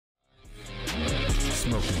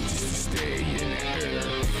Smoking just to stay in the air.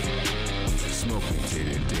 Smoking till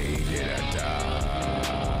the day that I die.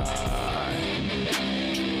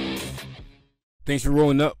 Thanks for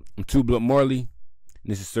rolling up. I'm Two Blunt Marley.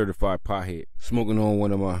 And this is Certified Pothead. Smoking on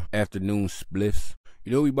one of my afternoon spliffs.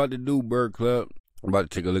 You know what we about to do, Bird Club? I'm about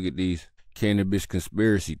to take a look at these cannabis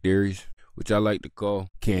conspiracy theories, which I like to call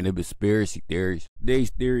cannabis conspiracy theories. Today's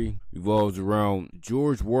theory revolves around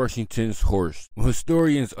George Washington's horse. When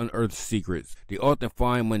historians unearth secrets, they often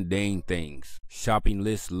find mundane things, shopping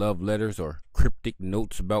lists, love letters, or cryptic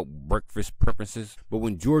notes about breakfast preferences. But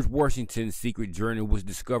when George Washington's secret journal was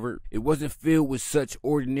discovered, it wasn't filled with such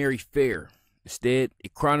ordinary fare. Instead,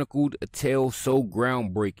 it chronicled a tale so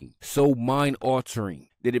groundbreaking, so mind-altering,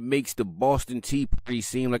 that it makes the Boston Tea Party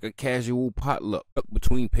seem like a casual potluck.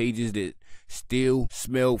 Between pages that still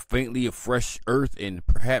smell faintly of fresh earth and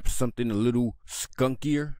perhaps something a little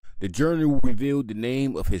skunkier, the journal revealed the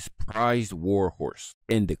name of his prized war horse,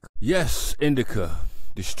 Indica. Yes, Indica.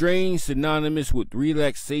 The strain synonymous with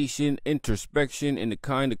relaxation, introspection, and the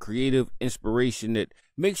kind of creative inspiration that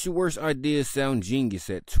makes your worst ideas sound genius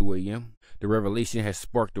at 2 a.m. The revelation has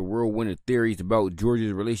sparked a whirlwind of theories about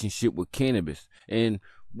George's relationship with cannabis and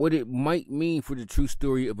what it might mean for the true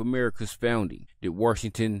story of America's founding. Did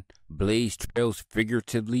Washington blaze trails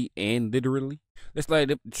figuratively and literally? Let's light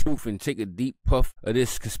up the truth and take a deep puff of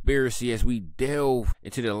this conspiracy as we delve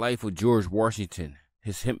into the life of George Washington,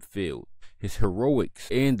 his hemp field, his heroics,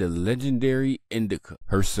 and the legendary Indica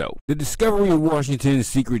herself. The discovery of Washington's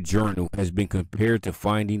secret journal has been compared to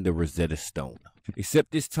finding the Rosetta Stone,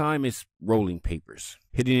 except this time it's rolling papers.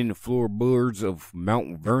 Hidden in the floorboards of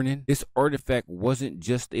Mount Vernon, this artifact wasn't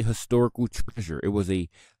just a historical treasure, it was a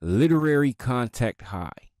literary contact high.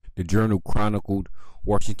 The journal chronicled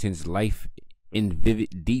Washington's life in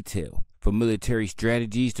vivid detail, from military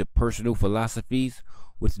strategies to personal philosophies,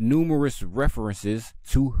 with numerous references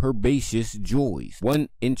to herbaceous joys. One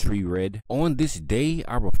entry read, "On this day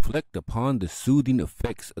I reflect upon the soothing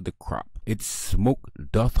effects of the crop. Its smoke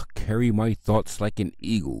doth carry my thoughts like an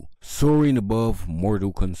eagle, soaring above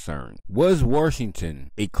mortal concern." Was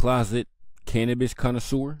Washington a closet cannabis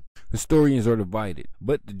connoisseur? Historians are divided,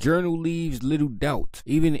 but the journal leaves little doubt.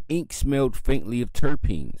 Even the ink smelled faintly of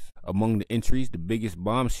terpenes. Among the entries, the biggest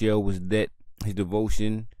bombshell was that his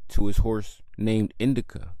devotion to his horse named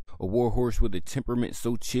Indica, a war horse with a temperament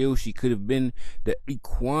so chill she could have been the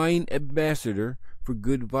equine ambassador for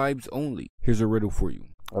good vibes only. Here's a riddle for you.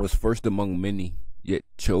 I was first among many, yet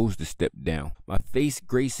chose to step down. My face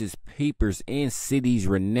graces papers and cities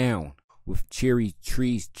renowned. With cherry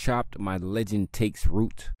trees chopped, my legend takes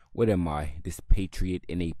root. What am I, this patriot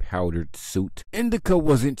in a powdered suit? Indica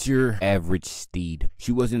wasn't your average steed.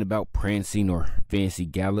 She wasn't about prancing or fancy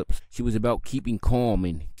gallops. She was about keeping calm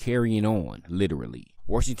and carrying on, literally.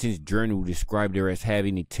 Washington's journal described her as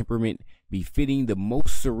having a temperament befitting the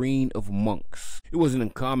most serene of monks. It wasn't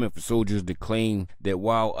uncommon for soldiers to claim that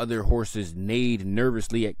while other horses neighed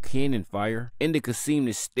nervously at cannon fire, Indica seemed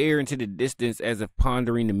to stare into the distance as if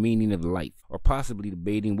pondering the meaning of life, or possibly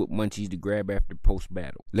debating what munchies to grab after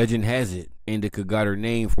post-battle. Legend has it, Indica got her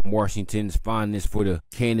name from Washington's fondness for the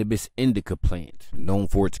cannabis indica plant, known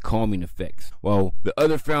for its calming effects. While the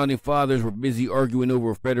other founding fathers were busy arguing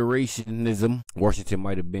over federationism, Washington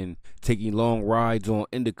might have been taking long rides on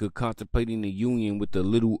Indica, contemplating the union with a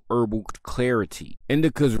little herbal clarity.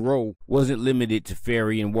 Indica's role wasn't limited to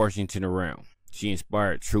ferrying Washington around. She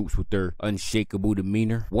inspired troops with her unshakable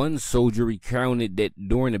demeanor. One soldier recounted that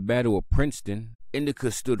during the Battle of Princeton,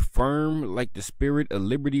 Indica stood firm like the spirit of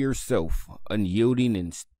liberty herself, unyielding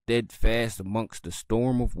and steadfast amongst the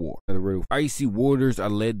storm of war. Icy waters I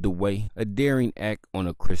led the way, a daring act on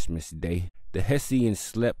a Christmas day. The Hessians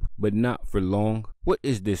slept, but not for long. What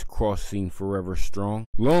is this crossing forever strong?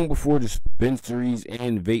 Long before dispensaries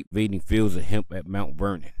and vape-vading fields of hemp at Mount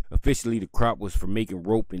Vernon. Officially, the crop was for making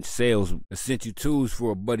rope and sails, essential tools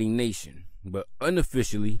for a budding nation. But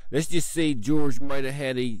unofficially, let's just say George might have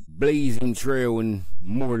had a blazing trail in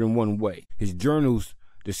more than one way. His journals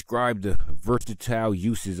describe the versatile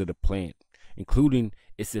uses of the plant, including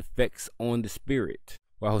its effects on the spirit,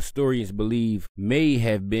 while historians believe may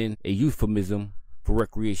have been a euphemism for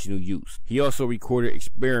recreational use. He also recorded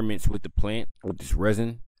experiments with the plant, with its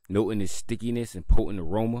resin, noting its stickiness and potent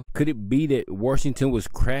aroma. Could it be that Washington was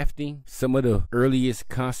crafting some of the earliest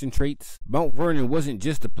concentrates? Mount Vernon wasn't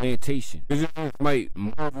just a plantation. Visitors might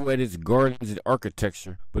marvel at its gardens and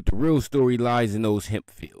architecture, but the real story lies in those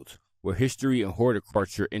hemp fields, where history and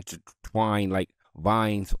horticulture intertwine like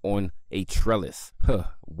vines on a trellis.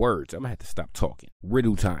 Words. I'm gonna have to stop talking.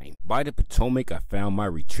 Riddle time. By the Potomac I found my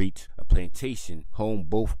retreat, a plantation, home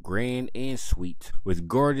both grand and sweet. With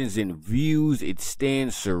gardens and views, it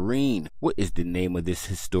stands serene. What is the name of this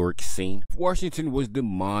historic scene? Washington was the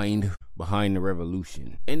mind behind the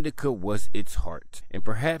revolution. Indica was its heart, and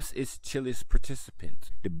perhaps its chillest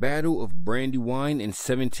participant. The Battle of Brandywine in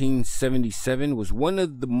 1777 was one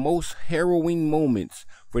of the most harrowing moments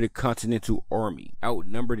for the Continental Army.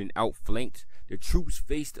 Outnumbered and outflanked, the troops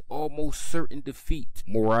faced almost certain defeat.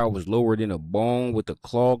 Morale was lower than a bone with a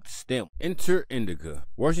clogged stem. Enter Indica.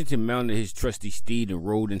 Washington mounted his trusty steed and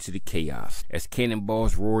rode into the chaos. As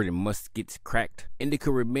cannonballs roared and muskets cracked,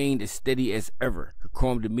 Indica remained as steady as ever, her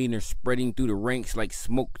calm demeanor spreading through the ranks like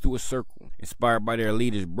smoke through a circle. Inspired by their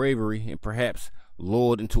leader's bravery and perhaps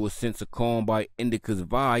lulled into a sense of calm by Indica's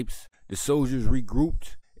vibes, the soldiers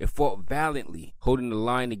regrouped and fought valiantly, holding the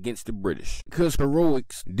line against the British. Because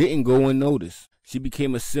heroics didn't go unnoticed, she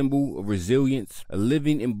became a symbol of resilience, a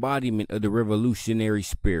living embodiment of the revolutionary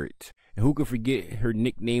spirit. And who could forget her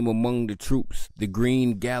nickname among the troops, the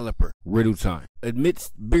Green Galloper, Riddle Time.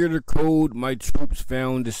 Amidst bitter cold, my troops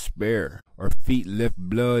found despair. Our feet left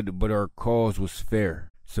blood, but our cause was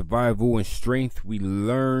fair. Survival and strength we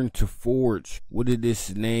learned to forge. What is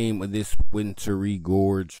this name of this wintry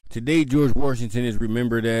gorge? Today, George Washington is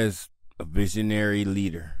remembered as a visionary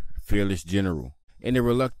leader, a fearless general, and a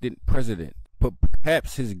reluctant president. But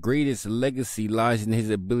perhaps his greatest legacy lies in his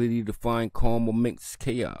ability to find calm amidst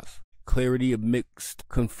chaos, clarity amidst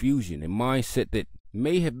confusion, and mindset that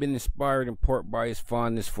may have been inspired in part by his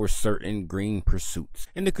fondness for certain green pursuits.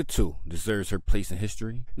 Indica, too, deserves her place in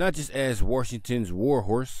history, not just as Washington's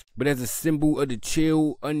warhorse, but as a symbol of the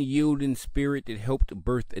chill, unyielding spirit that helped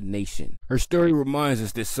birth a nation. Her story reminds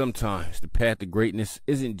us that sometimes the path to greatness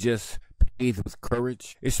isn't just paved with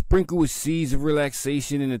courage, it's sprinkled with seeds of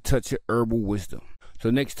relaxation and a touch of herbal wisdom. So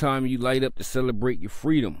next time you light up to celebrate your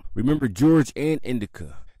freedom, remember George and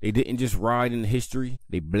Indica. They didn't just ride in history,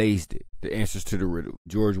 they blazed it. The answers to the riddle.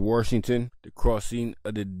 George Washington, the crossing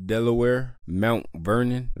of the Delaware, Mount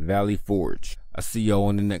Vernon, Valley Forge. I see y'all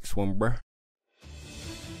on the next one, bruh.